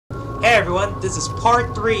Hey everyone, this is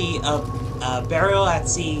part 3 of Burial at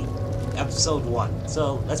Sea, episode 1.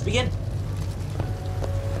 So, let's begin.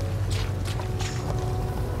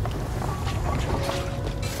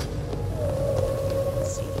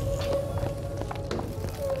 Let's see.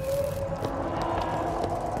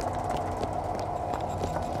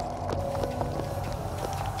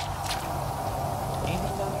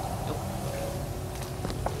 Anything down here? Nope.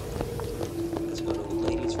 Let's go to the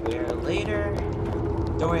ladies' wear later.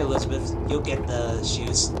 Don't worry, Elizabeth. You'll get the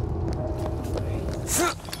shoes.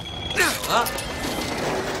 Up.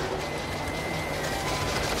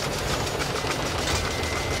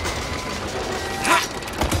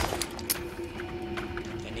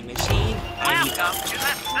 Vending machine. Welcome to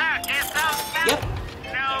the circus of Yep.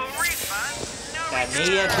 no refund, no That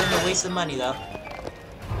maybe I couldn't have wasted money though.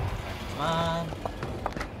 Come on.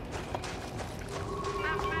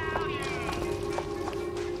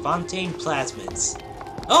 Fontaine plasmids.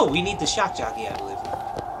 Oh, we need the shock jockey, I believe.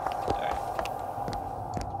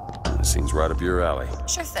 Alright. Seems right up your alley.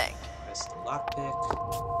 Sure thing. Press the lockpick.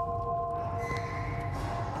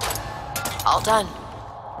 All done.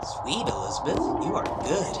 Sweet, Elizabeth. You are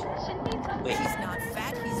good. Wait. He's not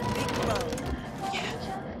fat, he's big bone. Yeah.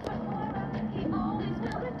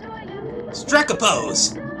 Strike a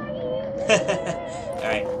pose!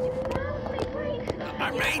 Alright.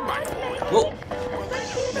 I made my point. Whoa.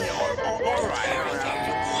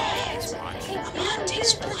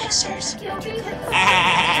 Taste splicers.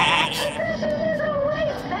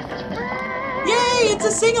 Yay! It's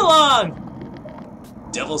a sing-along!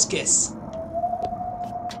 Devil's kiss.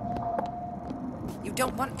 You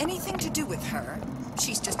don't want anything to do with her.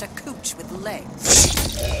 She's just a cooch with legs.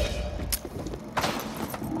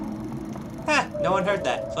 Ha! No one heard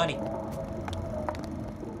that. Funny.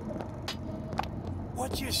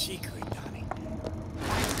 What's your secret, Donnie?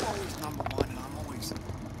 I'm always number one, and I'm always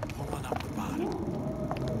pulling up the bottom.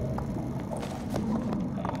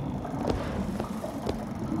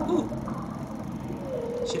 Ooh.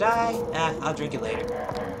 Should I? I'll drink it later.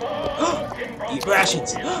 Eat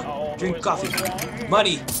rations. Drink coffee.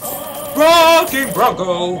 Money. Rocking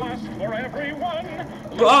Bronco.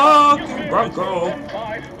 Rocking Bronco.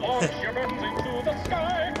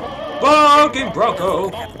 Rocking Bronco.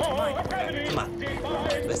 Come on.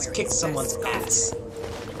 Let's kick someone's ass.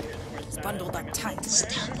 It's bundled up tight.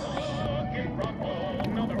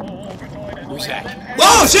 Who's that?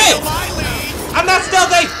 Whoa, shit! I'm not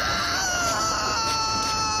stealthy!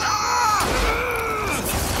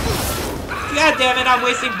 God damn it, I'm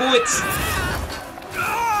wasting bullets.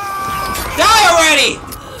 Die already!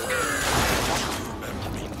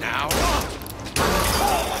 Now?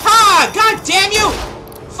 Ha! God damn you!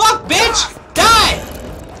 Fuck, bitch! Die!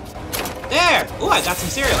 There! Ooh, I got some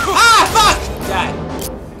cereal. Ah, fuck! Die.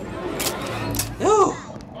 Ooh.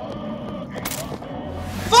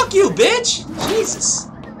 Fuck you, bitch! Jesus.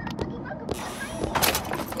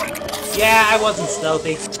 Yeah, I wasn't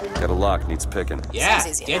stealthy. Got a lock, needs picking. Yeah,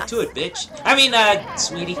 Seems easy get enough. to it, bitch. I mean,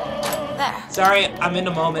 sweetie. There. Sorry, I'm in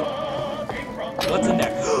a moment. What's in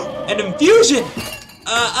there? An infusion!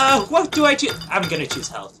 What do I choose? I'm gonna choose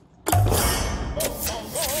health. An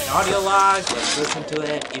audio log, let's listen to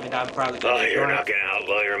it, even though I'm probably gonna Oh, you're ignore not it. gonna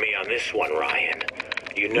outlawyer me on this one, Ryan.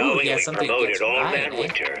 You know Ooh, yeah, we something promoted against Old Ryan, Man eh?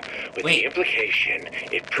 Winter with Wait. the implication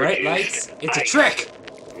it Bright produced lights? It's a ice, trick!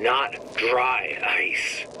 not dry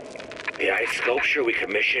ice. The ice sculpture we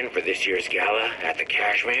commissioned for this year's gala at the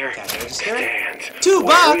Cashmere Cash register? stands $2 where we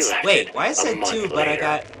bucks? left Wait, it why I a said month 2, but I later.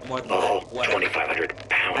 got more than Oh, that? Whatever. 2,500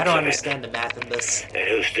 pounds I don't of understand the math in this. it. And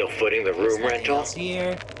who's still footing the There's room nothing rental? else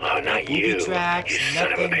here. Oh, not Booby you, tracks, you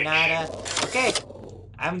son of a nothing, bitch. nada. Okay,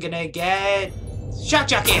 I'm gonna get shock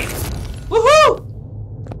jockey. Woohoo!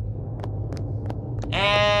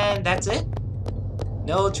 And that's it.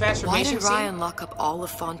 No Why transformation did scene? Ryan lock up all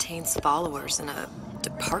of Fontaine's followers in a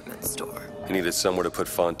department store? He needed somewhere to put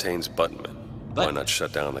Fontaine's buttonman. Why But- not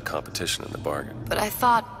shut down the competition in the bargain? But I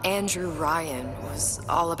thought Andrew Ryan was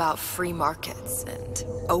all about free markets and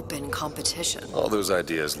open competition. All those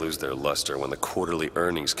ideas lose their luster when the quarterly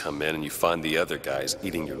earnings come in and you find the other guys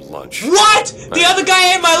eating your lunch. What? The other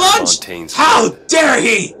guy ate my lunch? Fontaine's- How dare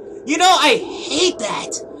he? You know, I hate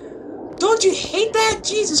that. Don't you hate that?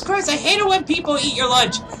 Jesus Christ, I hate it when people eat your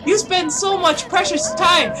lunch. You spend so much precious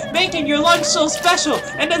time making your lunch so special,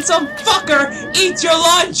 and then some fucker eats your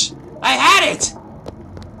lunch. I had it.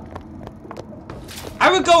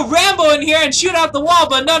 I would go Rambo in here and shoot out the wall,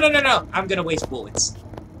 but no. I'm gonna waste bullets.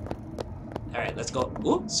 Alright, let's go.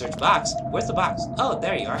 Ooh, search box. Where's the box? Oh,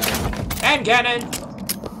 there you are. And cannon.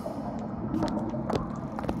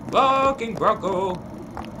 Walking Bronco.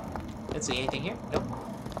 Let's see, anything here? Nope.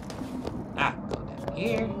 Ah, go down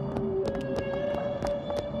here.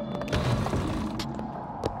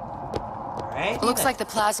 It looks like the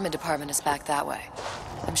plasma department is back that way.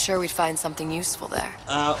 I'm sure we'd find something useful there.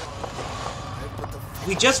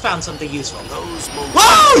 We just found something useful.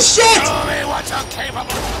 Whoa, shit! Show me what you're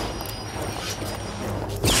capable of.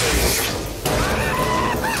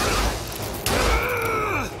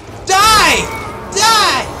 Die!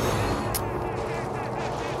 Die!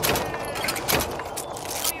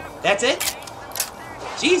 That's it?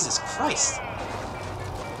 Jesus Christ.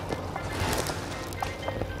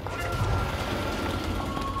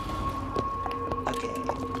 Okay.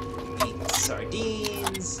 Eat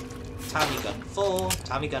sardines. Tommy gun full.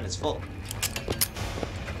 Tommy gun is full.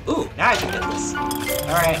 Ooh, now I can get this.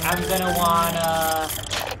 Alright, I'm gonna wanna...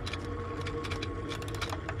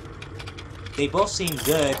 They both seem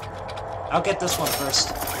good. I'll get this one first.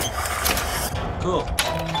 Cool.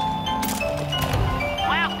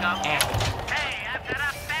 Welcome. Hey, I've got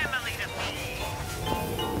a family to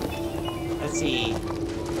feed. Let's see.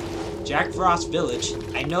 Jack Frost Village.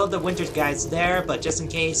 I know the Winter guy's there, but just in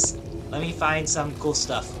case, let me find some cool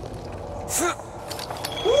stuff.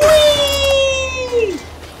 Whee!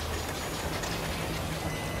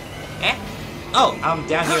 Eh? Oh, I'm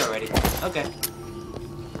down here already. Okay.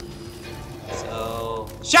 So...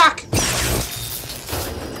 Shock!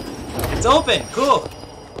 It's open! Cool!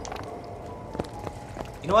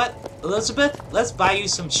 You know what, Elizabeth? Let's buy you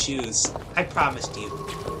some shoes. I promised you.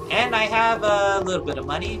 And I have a little bit of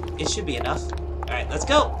money. It should be enough. Alright, let's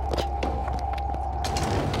go!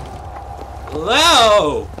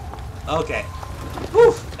 Whoa! Okay.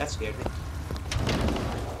 Whew, that scared me.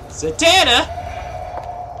 Satana!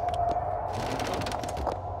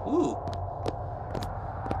 Ooh.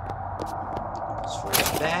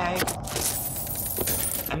 Storage bag.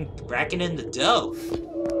 I'm racking in the dough.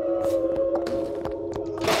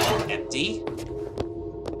 Empty.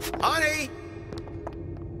 Honey!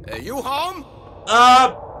 Are you home?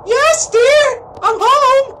 Yes, dear! I'm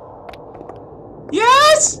home!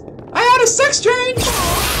 Yes! I had a sex change!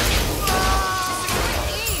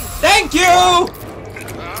 Thank you!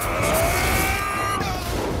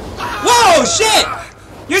 Whoa, shit!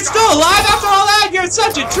 You're still alive after all that? You're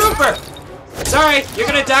such a trooper! Sorry, you're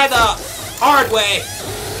gonna die the hard way.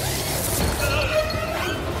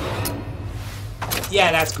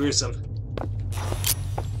 Yeah, that's gruesome.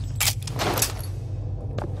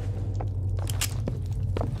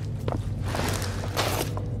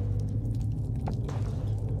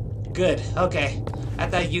 Good, okay. I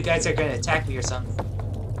thought you guys are gonna attack me or something.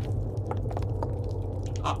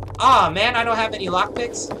 Aw, man, I don't have any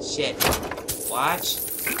lockpicks? Shit. Watch.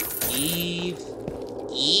 Eve.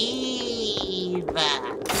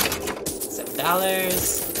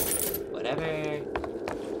 $7. Whatever.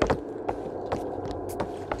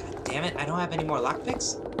 God damn it, I don't have any more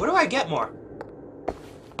lockpicks? Where do I get more?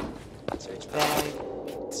 Search bag.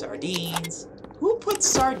 Sardines. Who puts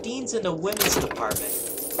sardines in the women's department?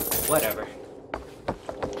 Whatever.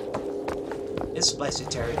 This Splicer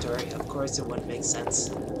territory, of course it wouldn't make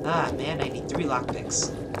sense. Ah, man, I need 3 lockpicks.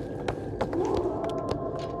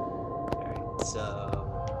 Alright, so...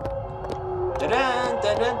 Dun dun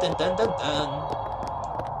dun dun dun dun dun.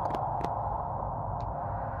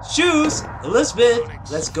 Shoes! Elizabeth,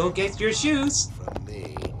 let's go get your shoes.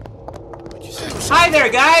 Hi there,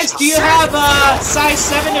 guys! Do you have, size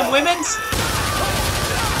 7 in women's?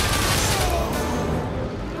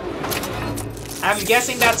 I'm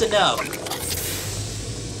guessing that's a no.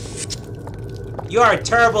 You are a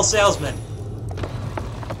terrible salesman.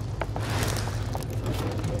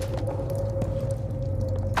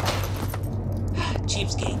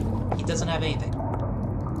 Cheapskate. He doesn't have anything.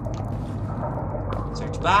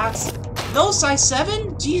 Search box. No size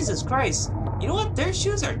 7? Jesus Christ. You know what? Their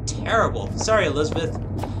shoes are terrible. Sorry, Elizabeth.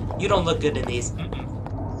 You don't look good in these.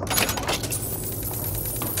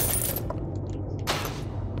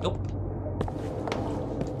 Nope.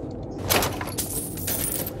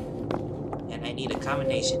 And I need a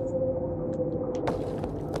combination.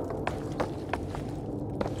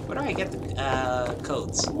 Where do I get the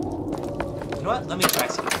codes? You know what? Let me try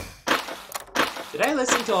something. Did I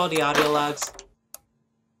listen to all the audio logs?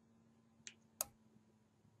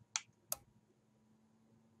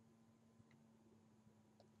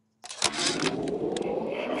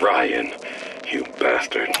 Ryan, you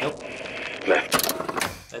bastard. Nope.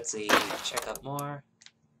 Left. Let's see. Check out more.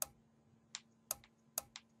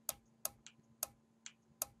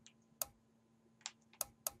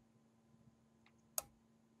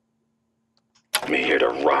 Me here to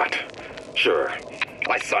rot. Sure.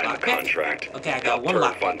 I signed the Okay. contract. Okay, I got Helped one turn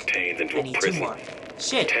lockpick. Fontaines into I a need 2 prison. more.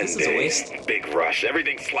 Shit, 10 this is days, a waste. big rush,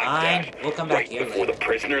 everything's like Fine, that. we'll come back right here before later. the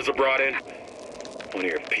prisoners are brought in. One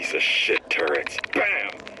of your piece of shit turrets. Bam!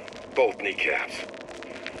 both kneecaps.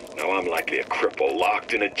 Now I'm likely a cripple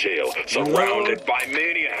locked in a jail, surrounded by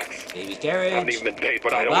maniacs. Baby carriage. I haven't even been paid,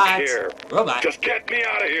 but Robot. I don't care. Robot. Just get me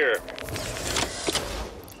out of here.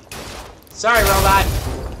 Sorry, robot.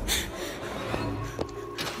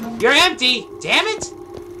 You're empty. Damn it!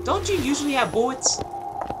 Don't you usually have bullets?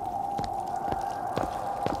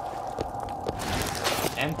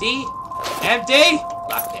 Empty. Empty.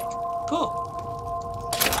 Lockpick. Cool.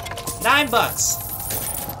 $9.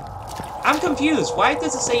 I'm confused. Why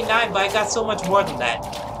does it say 9, but I got so much more than that?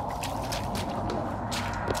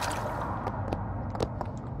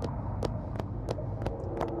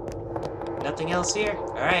 Nothing else here?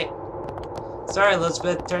 Alright. Sorry,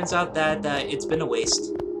 Elizabeth. Turns out that it's been a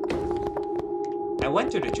waste. I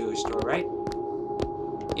went to the jewelry store, right?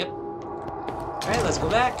 Yep. Alright, let's go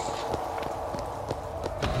back.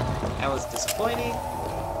 That was disappointing.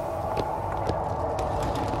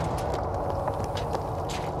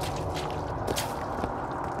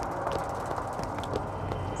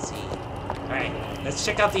 Let's see. Alright, let's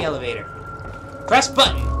check out the elevator. Press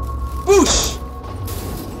button! Whoosh!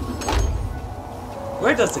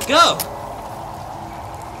 Where does it go?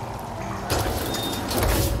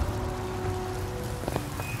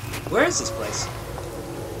 Where is this place?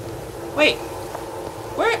 Wait.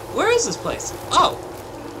 Where is this place? Oh.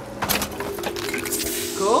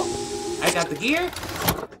 Cool. I got the gear.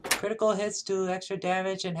 Critical hits do extra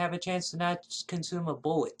damage and have a chance to not consume a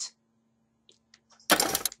bullet.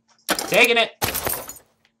 Taking it.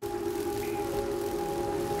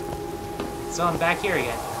 So I'm back here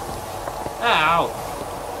again. Ow.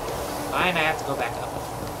 Fine, I have to go back up.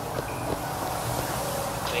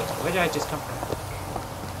 Wait, where did I just come from?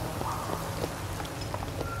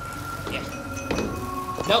 Yeah.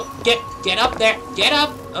 No, get up there. Get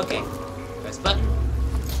up. Okay. Press button.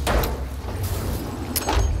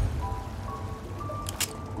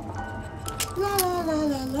 La la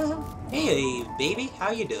la la. Hey, baby,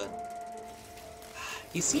 how you doing?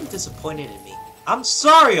 You seem disappointed in me. I'm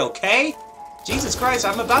sorry, okay? Jesus Christ,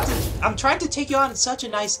 I'm trying to take you on such a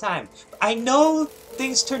nice time. I know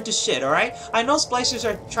things turn to shit, alright? I know splicers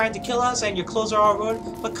are trying to kill us and your clothes are all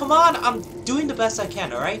ruined, but come on, I'm doing the best I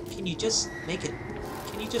can, alright? Can you just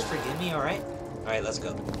forgive me, alright? Alright, let's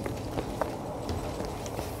go.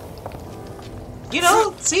 You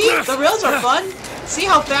know, see? The rails are fun! See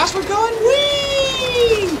how fast we're going?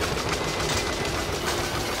 Whee!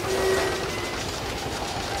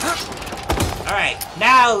 Alright,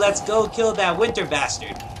 now let's go kill that winter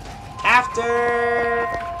bastard. After...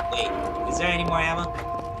 Wait, is there any more ammo?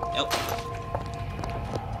 Nope.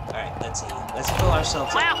 Alright, let's see. Let's fill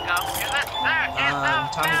ourselves up. Welcome to the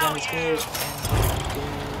circus Tommy gun of is failure. good.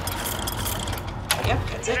 Yep,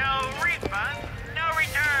 that's it. No refunds, no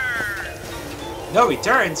returns. No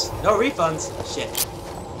returns, no refunds. Shit.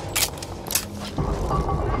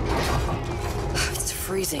 It's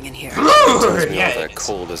freezing in here. Tells me Yeah, all that it is.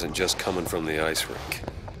 cold isn't just coming from the ice rink.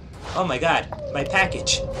 Oh my god, my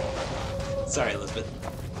package. Sorry, Elizabeth.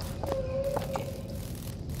 Okay.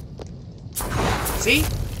 See?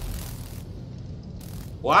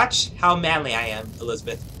 Watch how manly I am,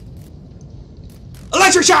 Elizabeth.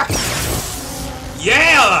 Electric shock!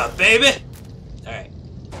 Yeah, baby! Alright.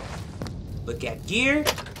 Look at gear.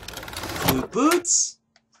 New boots.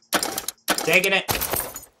 Taking it.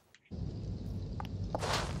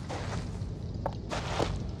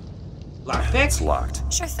 Lockpick. It's locked.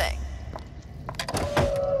 Sure thing.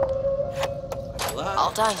 Lock.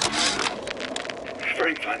 All done.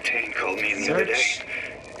 Frank Fontaine called me in the other day. Search.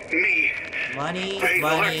 Me. Money, Hey,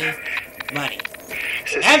 money, Mark. money.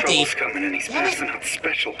 Says Empty. trouble's coming and he's Damn it. passing out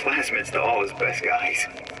special plasmids to all his best guys.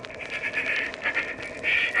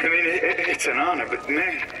 I mean, it's an honor, but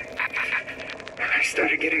man, I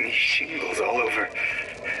started getting these shingles all over.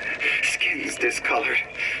 Skin's discolored.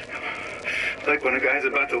 Like when a guy's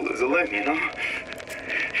about to lose a limb, you know?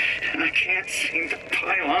 And I can't seem to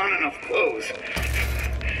pile on enough clothes.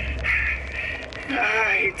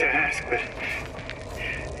 I hate to ask, but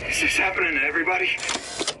is this happening to everybody?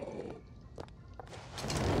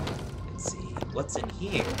 Let's see, what's in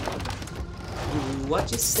here? Ooh,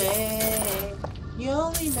 what you say? You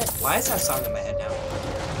only met. Why is that song in my head now?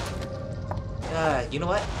 You know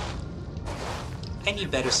what? I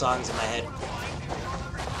need better songs in my head.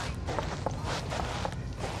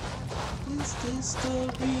 Is this the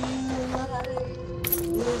real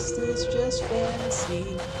life? Is this just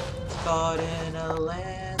fantasy? Caught in a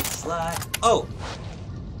landslide. Oh!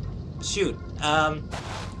 Shoot.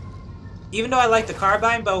 Even though I like the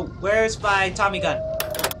carbine, but where's my Tommy gun?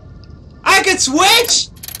 I could switch?!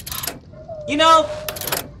 You know,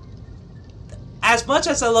 as much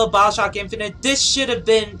as I love BioShock Infinite, this should have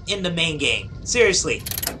been in the main game. Seriously.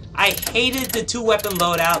 I hated the 2-weapon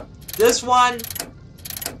loadout. This one...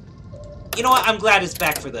 You know what? I'm glad it's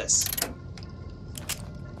back for this.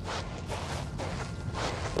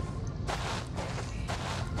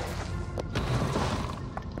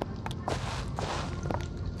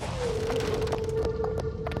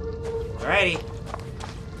 Alrighty.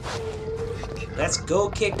 Let's go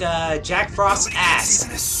kick Jack Frost's ass.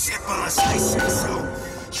 Even a sip unless I say so.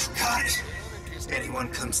 You got it. Anyone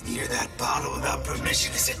comes near that bottle without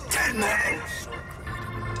permission is a dead man.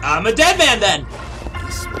 I'm a dead man then.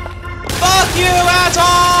 Fuck you,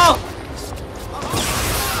 asshole!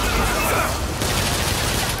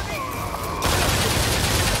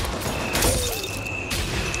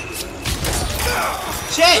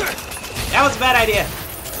 Shit! That was a bad idea.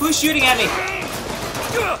 Who's shooting at me?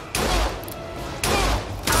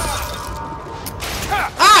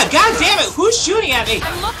 Ah, god damn it! Who's shooting at me?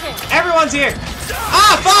 I'm looking. Everyone's here.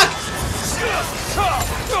 Ah, fuck!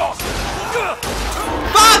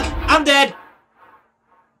 Fuck! I'm dead.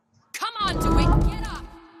 Come on, DeWitt, get up.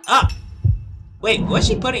 Ah. Wait, what's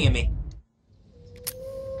she putting in me?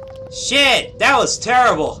 Shit, that was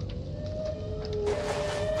terrible.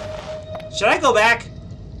 Should I go back?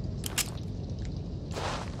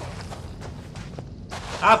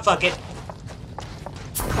 Ah, fuck it.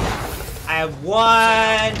 I have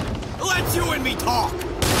one. Let you and me talk.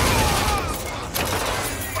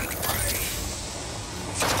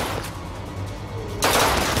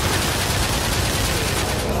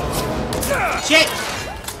 Shit!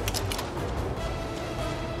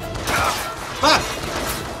 Fuck!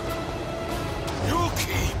 You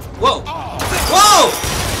keep. Whoa! Whoa!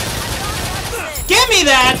 Give me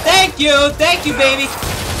that! Thank you! Thank you, baby!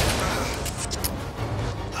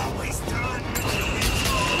 Always done.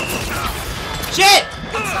 Shit!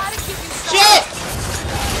 Shit!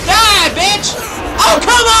 Die, bitch! Oh,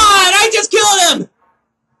 come on! I just killed him!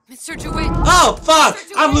 Mr. DeWitt. Oh, fuck!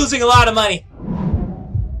 I'm losing a lot of money.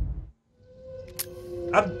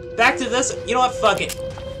 I'm back to this. You know what? Fuck it.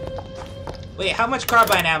 Wait, how much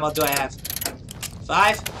carbine ammo do I have?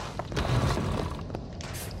 5?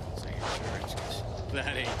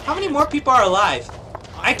 How many more people are alive?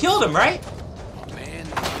 I killed him, right?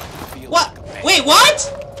 What? Wait,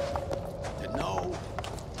 what? No.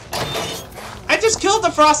 I just killed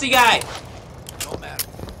the frosty guy. No matter.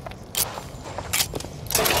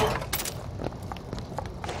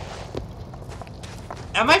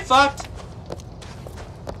 Am I fucked?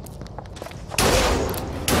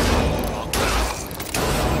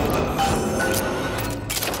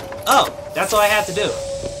 Oh, that's all I have to do.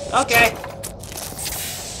 Okay.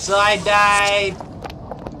 So I died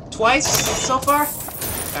twice so far?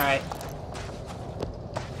 Alright.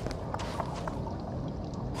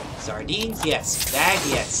 Sardines? Yes. Bag?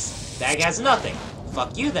 Yes. Bag has nothing.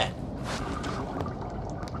 Fuck you then.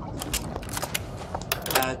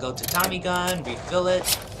 Go to Tommy gun, refill it.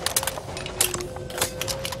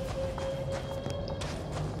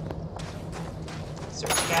 Search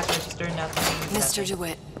cash register, nothing. Mr.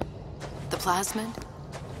 DeWitt, the plasmid?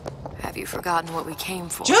 Have you forgotten what we came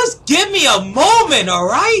for? Just give me a moment,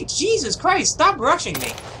 alright? Jesus Christ, stop rushing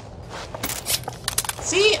me.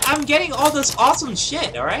 See, I'm getting all this awesome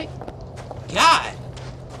shit, alright? God.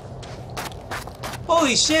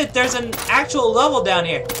 Holy shit, there's an actual level down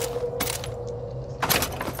here.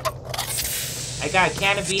 I got a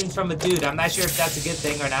can of beans from a dude. I'm not sure if that's a good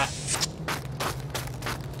thing or not.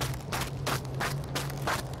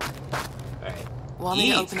 Alright. Want me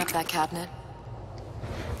to open up that cabinet?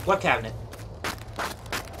 What cabinet?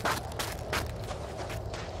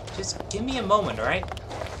 Just give me a moment, alright?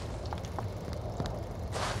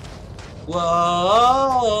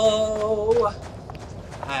 Whoa!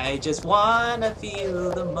 I just wanna feel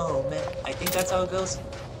the moment. I think that's how it goes.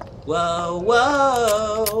 Whoa,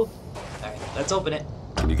 whoa! Alright, let's open it.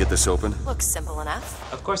 Can you get this open? Looks simple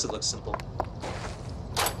enough. Of course it looks simple.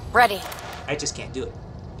 Ready. I just can't do it.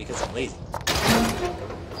 Because I'm lazy. Damn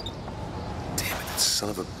it, that son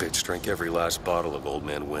of a bitch drank every last bottle of Old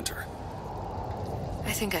Man Winter.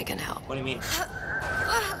 I think I can help. What do you mean?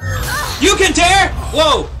 You can tear!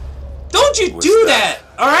 Whoa! Don't you What's do that?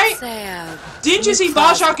 that, alright? Say, Didn't you see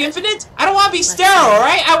BIOSHOck Infinite? I don't want to be sterile,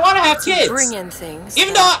 alright? I want to have kids. bring in things.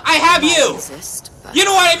 Even though I have you. Exist, but You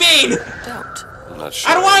know what I mean? don't. I'm not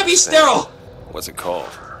sure. I don't want to be understand. sterile. What's it called?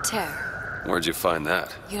 Tear. Where'd you find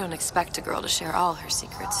that? You don't expect a girl to share all her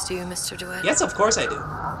secrets, do you, Mr. DeWitt? Yes, of course I do.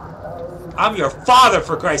 I'm your father,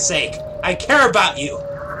 for Christ's sake. I care about you.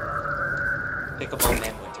 Pick up Old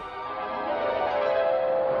Man Winter.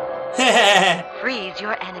 Freeze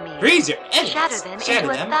your enemies. Freeze your enemies. Shatter them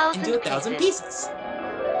into 1,000 pieces.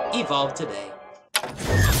 Evolve today.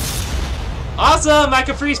 Awesome! I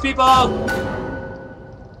can freeze people!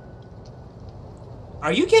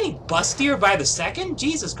 Are you getting bustier by the second?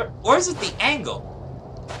 Jesus Christ. Or is it the angle?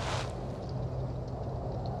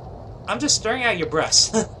 I'm just staring at your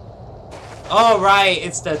breasts. Oh, right.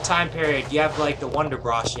 It's the time period. You have, like, the Wonder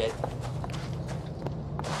Bra shit.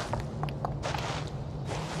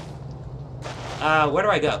 Where do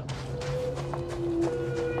I go?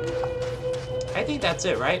 I think that's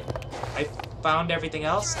it, right? I found everything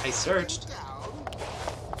else. I searched.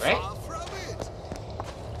 Right?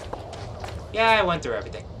 Yeah, I went through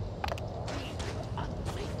everything.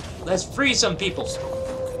 Let's free some people.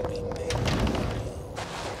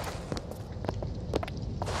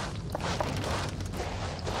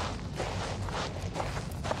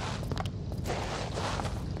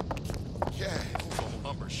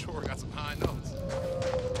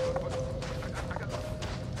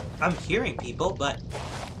 I'm hearing people, but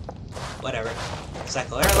whatever.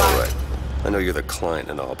 Cycle airlock. All right. I know you're the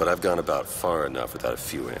client and all, but I've gone about far enough without a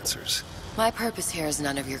few answers. My purpose here is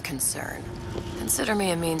none of your concern. Consider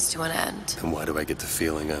me a means to an end. And why do I get the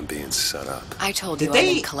feeling I'm being set up? I told Did you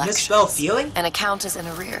they I'm in collections. misspell feeling? An account is in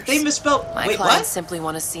arrears. They misspelled. My Wait, clients what? simply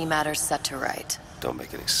want to see matters set to right. Don't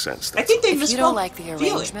make any sense. I think they If misspelled you don't like the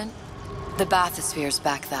feeling. arrangement, the bathysphere's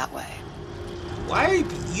back that way. Why are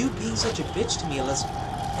you being such a bitch to me, Elizabeth?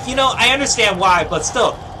 You know, I understand why, but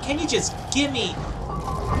still, can you just give me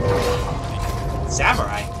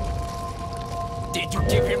Samurai? Did you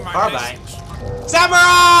give him my Carbine. message?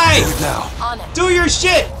 Samurai! Now. On it. Do your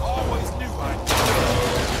shit! Always knew I'd do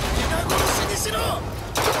it. You're not gonna finish it up.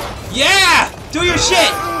 Yeah! Do your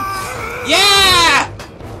shit! Yeah!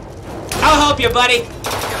 I'll help you, buddy.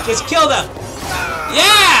 Just kill them.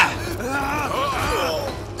 Yeah!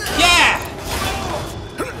 Yeah!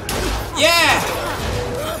 Yeah!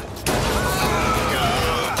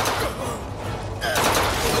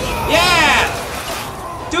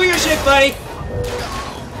 Yeah! Do your shit, buddy.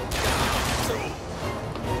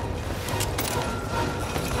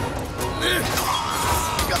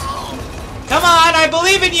 Come on, I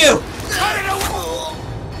believe in you!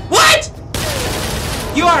 What?!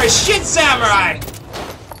 You are a shit samurai!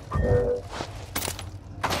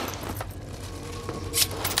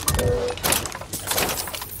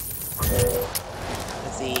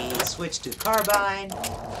 Let's see, switch to carbine.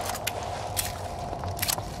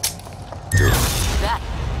 That.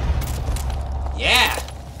 Yeah!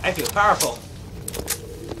 I feel powerful.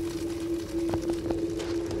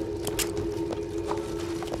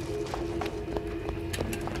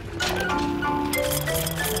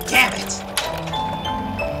 Damn it!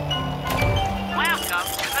 Welcome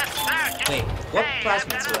to the surgeon. Wait, what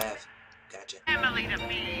plasmids do I have? Gotcha. Family to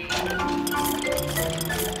feed.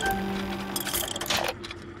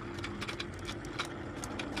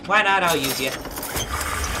 Why not? I'll use you.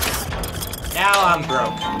 Now I'm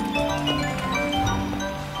broke.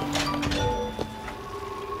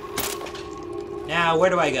 Now, where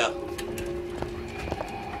do I go?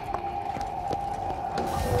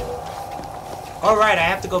 Alright, I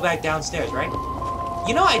have to go back downstairs, right?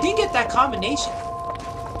 You know, I didn't get that combination.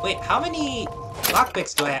 Wait, how many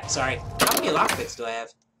lockpicks do I have? Sorry. How many lockpicks do I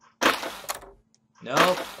have?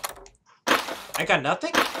 Nope. I got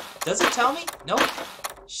nothing? Does it tell me? Nope.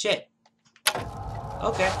 Shit.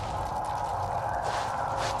 Okay.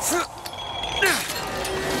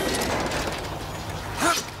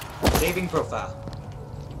 Saving profile.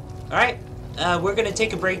 Alright, we're gonna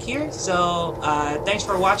take a break here, so thanks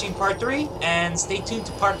for watching part 3, and stay tuned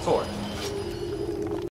to part 4.